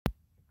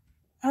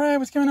Alright,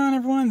 what's going on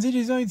everyone?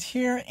 ZGzoids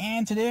here,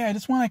 and today I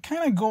just want to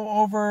kind of go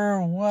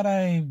over what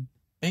I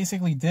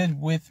basically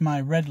did with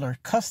my Redler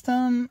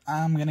Custom.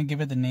 I'm going to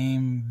give it the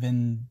name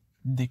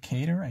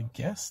Vindicator, I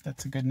guess.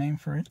 That's a good name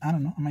for it. I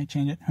don't know, I might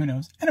change it, who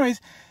knows.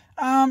 Anyways,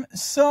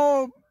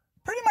 so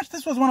pretty much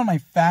this was one of my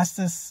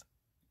fastest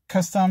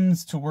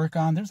customs to work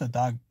on. There's a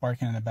dog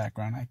barking in the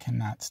background. I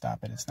cannot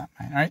stop it, it's not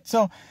mine. Alright,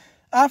 so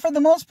for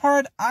the most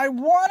part, I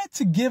wanted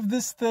to give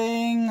this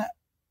thing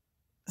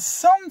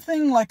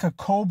something like a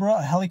Cobra,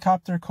 a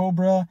helicopter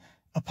Cobra,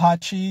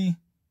 Apache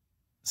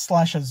 / a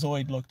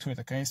Zoid look to it,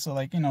 okay? So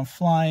like, you know,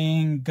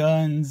 flying,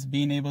 guns,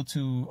 being able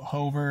to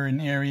hover in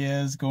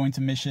areas, go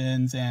into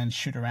missions, and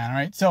shoot around,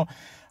 right? So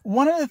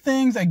one of the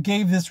things I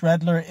gave this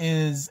Redler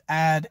is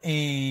add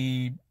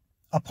a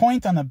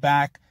point on the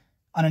back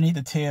underneath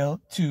the tail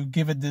to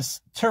give it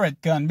this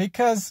turret gun,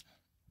 because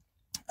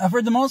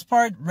for the most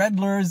part,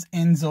 Redlers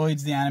in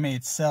Zoids, the anime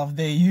itself,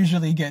 they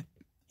usually get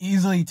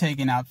easily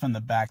taken out from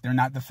the back. They're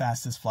not the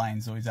fastest flying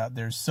Zoids out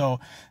there. So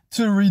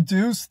to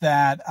reduce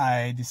that,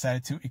 I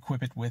decided to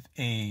equip it with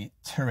a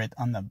turret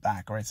on the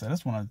back, right? So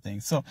that's one of the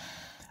things. So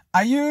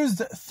I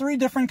used 3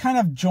 different kind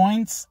of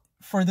joints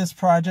for this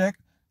project.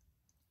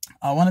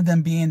 One of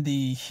them being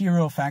the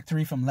Hero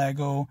Factory from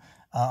Lego.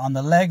 On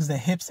the legs, the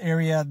hips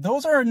area,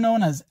 those are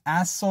known as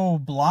ASO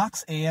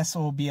blocks,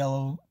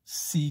 ASOBLOCKS.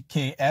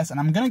 And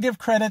I'm going to give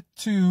credit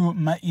to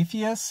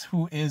Maethius,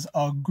 who is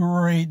a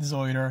great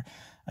Zoider.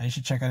 You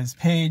should check out his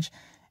page,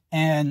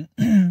 and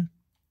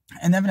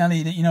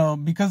definitely, you know,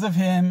 because of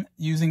him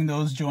using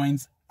those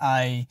joints,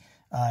 I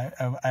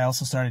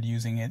also started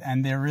using it,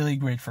 and they're really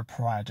great for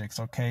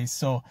projects. Okay,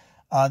 so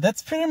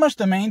that's pretty much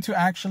the main 2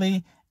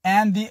 actually,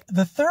 and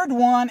the third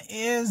one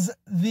is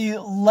the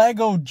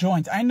Lego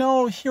joints. I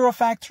know Hero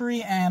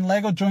Factory and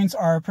Lego joints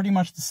are pretty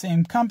much the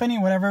same company,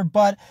 whatever,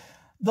 but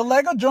the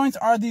Lego joints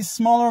are these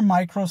smaller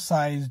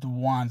micro-sized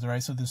ones,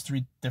 right? So there's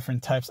 3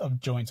 different types of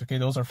joints, okay?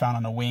 Those are found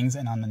on the wings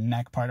and on the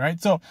neck part, right?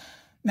 So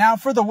now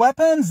for the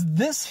weapons,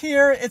 this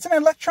here, it's an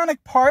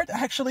electronic part.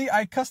 Actually,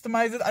 I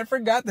customized it. I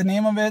forgot the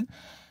name of it,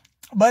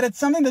 but it's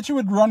something that you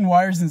would run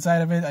wires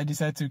inside of it. I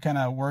decided to kind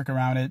of work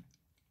around it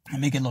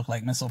and make it look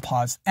like missile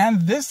pods.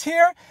 And this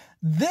here,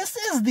 this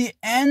is the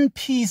end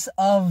piece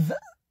of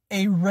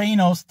a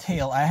Reynos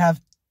tail. I have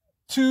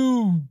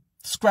 2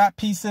 scrap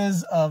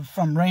pieces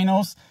from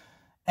Reynos,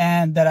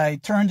 and that I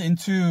turned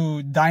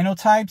into dino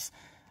types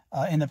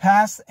in the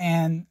past,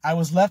 and I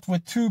was left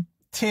with 2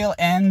 tail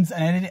ends,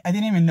 and I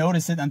didn't even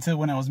notice it until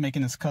when I was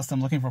making this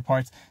custom looking for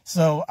parts.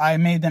 So I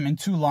made them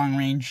into long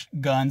range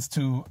guns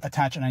to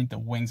attach underneath the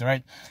wings, all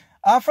right?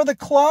 For the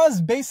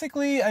claws,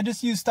 basically I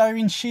just use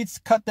styrene sheets,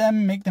 cut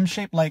them, make them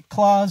shaped like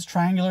claws,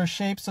 triangular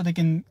shapes, so they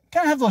can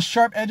kind of have those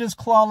sharp edges,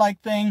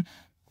 claw-like thing.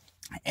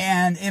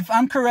 And if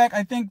I'm correct,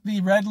 I think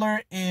the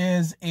Redler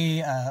is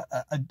a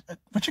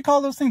what you call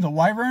those things? The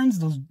wyverns,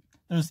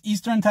 those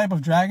Eastern type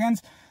of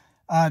dragons.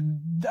 I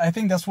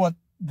think that's what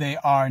they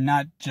are,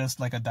 not just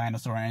like a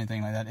dinosaur or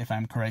anything like that. If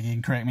I'm correct, you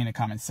can correct me in the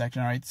comment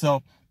section. All right.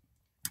 So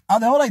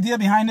the whole idea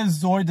behind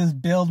this Zoid, this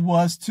build,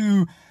 was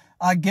to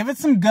give it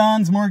some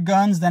guns, more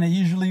guns than it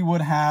usually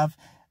would have.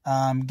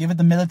 Give it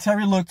the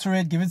military look to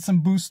it. Give it some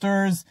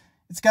boosters.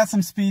 It's got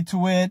some speed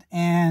to it,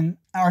 and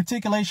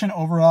articulation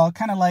overall,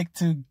 kind of like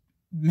to.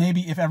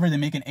 Maybe if ever they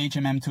make an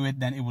HMM to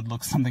it, then it would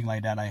look something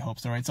like that. I hope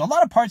so, right? So a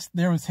lot of parts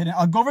there was hidden.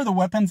 I'll go over the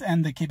weapons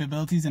and the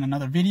capabilities in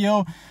another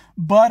video.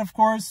 But of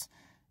course,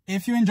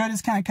 if you enjoy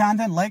this kind of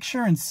content, like,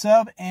 share, and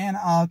sub. And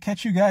I'll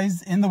catch you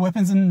guys in the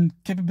weapons and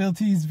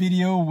capabilities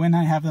video when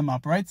I have them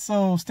up, right?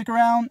 So stick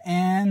around,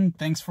 and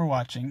thanks for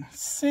watching.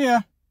 See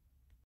ya.